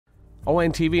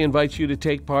ONTV invites you to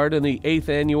take part in the 8th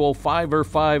annual 5 or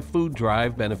 5 food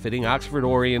drive benefiting Oxford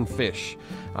Orion Fish.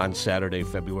 On Saturday,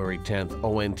 February 10th,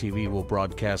 ONTV will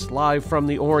broadcast live from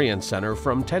the Orion Center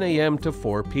from 10 a.m. to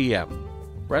 4 p.m.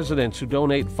 Residents who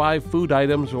donate 5 food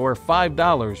items or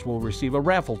 $5 will receive a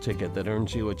raffle ticket that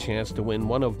earns you a chance to win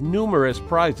one of numerous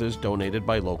prizes donated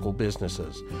by local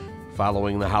businesses.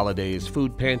 Following the holidays,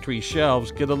 food pantry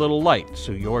shelves get a little light,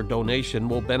 so your donation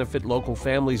will benefit local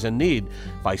families in need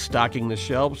by stocking the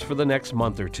shelves for the next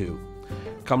month or two.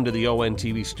 Come to the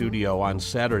ONTV studio on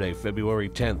Saturday, February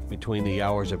 10th between the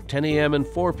hours of 10 a.m. and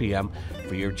 4 p.m.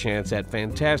 for your chance at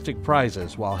fantastic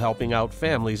prizes while helping out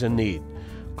families in need.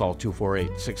 Call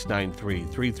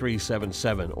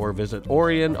 248-693-3377 or visit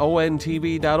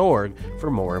orionontv.org for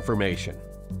more information.